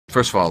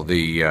First of all,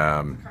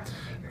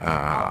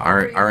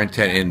 our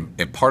intent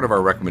and part of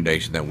our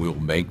recommendation that we'll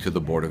make to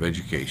the Board of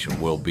Education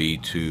will be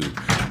to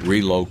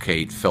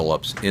relocate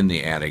Phillips in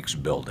the Attucks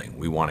building.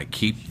 We want to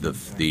keep the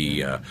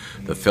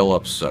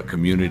Phillips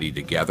community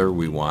together.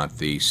 We want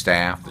the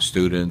staff, the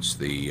students,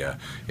 the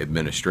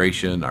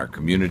administration, our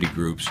community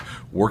groups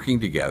working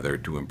together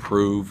to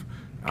improve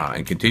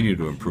and continue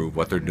to improve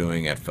what they're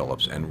doing at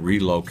Phillips and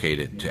relocate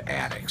it to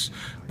Attucks.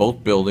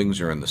 Both buildings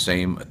are in the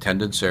same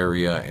attendance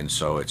area, and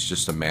so it's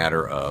just a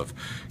matter of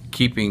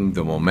keeping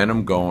the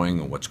momentum going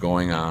and what's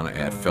going on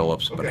at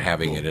Phillips, but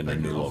having it in a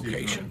new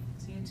location.